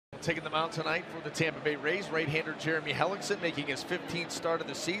Taking the mound tonight for the Tampa Bay Rays, right-hander Jeremy Hellickson making his 15th start of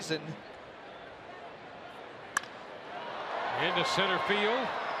the season. Into center field.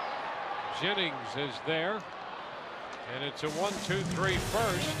 Jennings is there. And it's a 1-2-3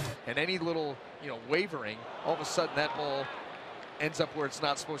 first. And any little, wavering, all of a sudden that ball ends up where it's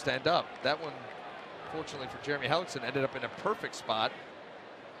not supposed to end up. That one, fortunately for Jeremy Hellickson, ended up in a perfect spot.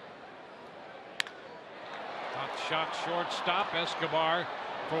 Hot shot shortstop. Escobar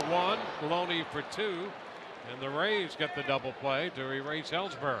for one, Loney for two, and the Rays get the double play to erase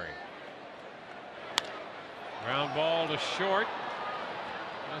Ellsbury. Ground ball to short.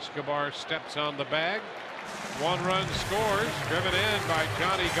 Escobar steps on the bag. One run scores, driven in by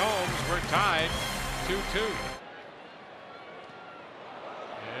Johnny Gomes. We're tied 2-2.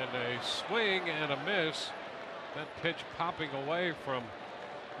 And a swing and a miss. That pitch popping away from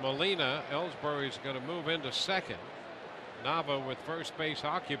Molina. Ellsbury's going to move into second. Nava with first base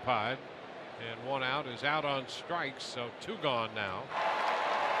occupied, and one out is out on strikes, so two gone now.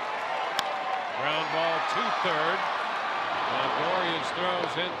 Ground ball to third. Goria's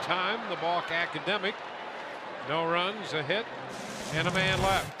throws in time. The balk academic. No runs, a hit, and a man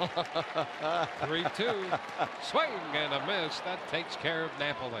left. 3-2. Swing and a miss. That takes care of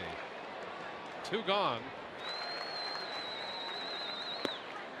Napoli. Two gone.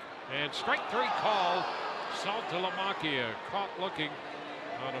 And strike three called. Saltalamacchia caught looking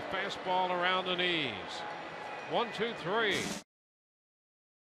on a fastball around the knees. 1-2-3.